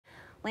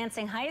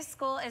Lansing High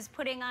School is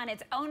putting on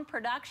its own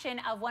production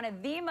of one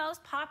of the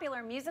most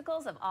popular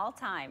musicals of all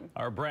time.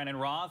 Our Brandon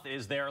Roth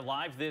is there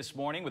live this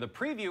morning with a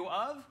preview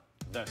of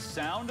The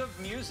Sound of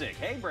Music.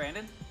 Hey,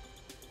 Brandon.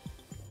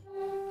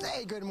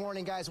 Hey, good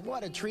morning, guys.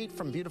 What a treat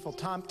from beautiful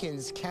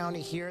Tompkins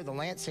County here. The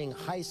Lansing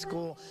High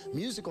School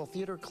Musical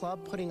Theater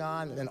Club putting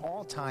on an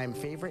all-time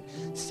favorite,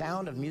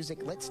 Sound of Music.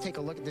 Let's take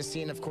a look at this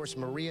scene. Of course,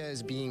 Maria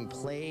is being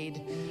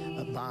played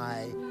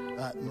by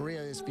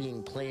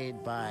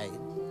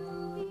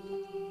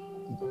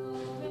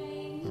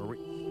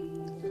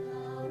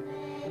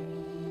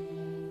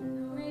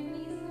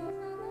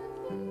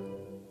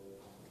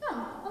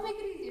I'll make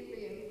it easier for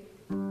you.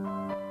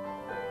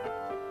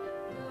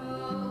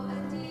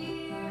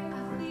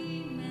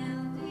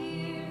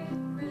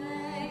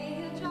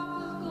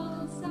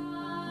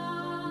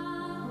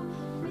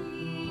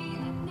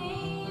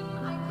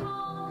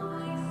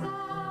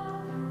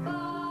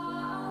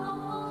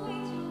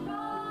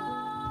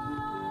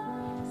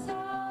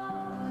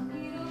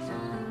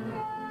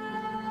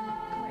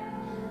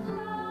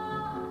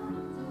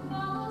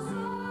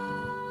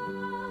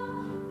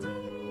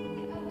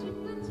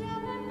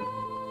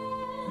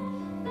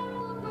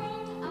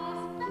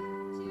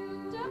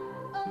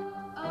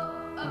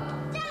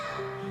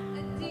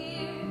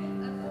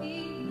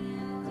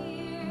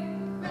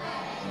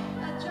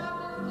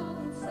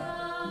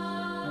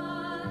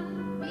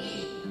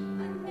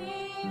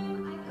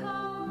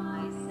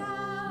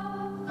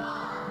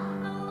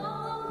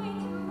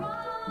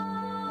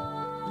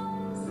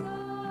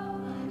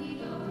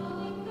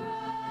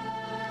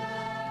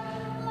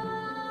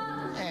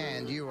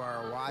 You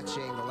are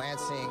watching the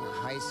Lansing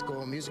High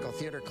School Musical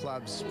Theater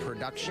Club's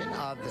production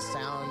of The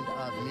Sound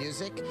of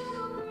Music.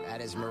 That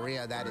is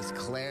Maria, that is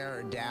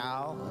Claire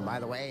Dow, by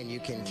the way, and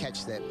you can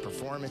catch the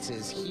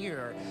performances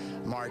here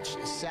March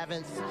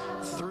 7th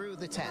through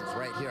the 10th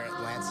right here at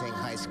Lansing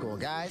High School.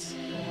 Guys,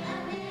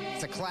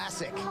 it's a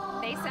classic.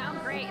 They sound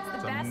great.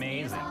 It's the best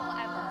amazing. musical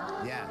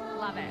ever. Yeah.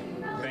 Love it.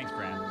 Thanks,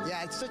 Brandon.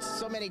 Yeah, it's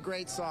so many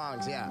great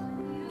songs, yeah.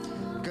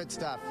 Good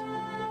stuff.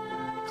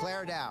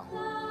 Claire Dow.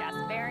 Yes,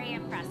 very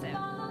impressive.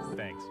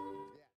 Thanks.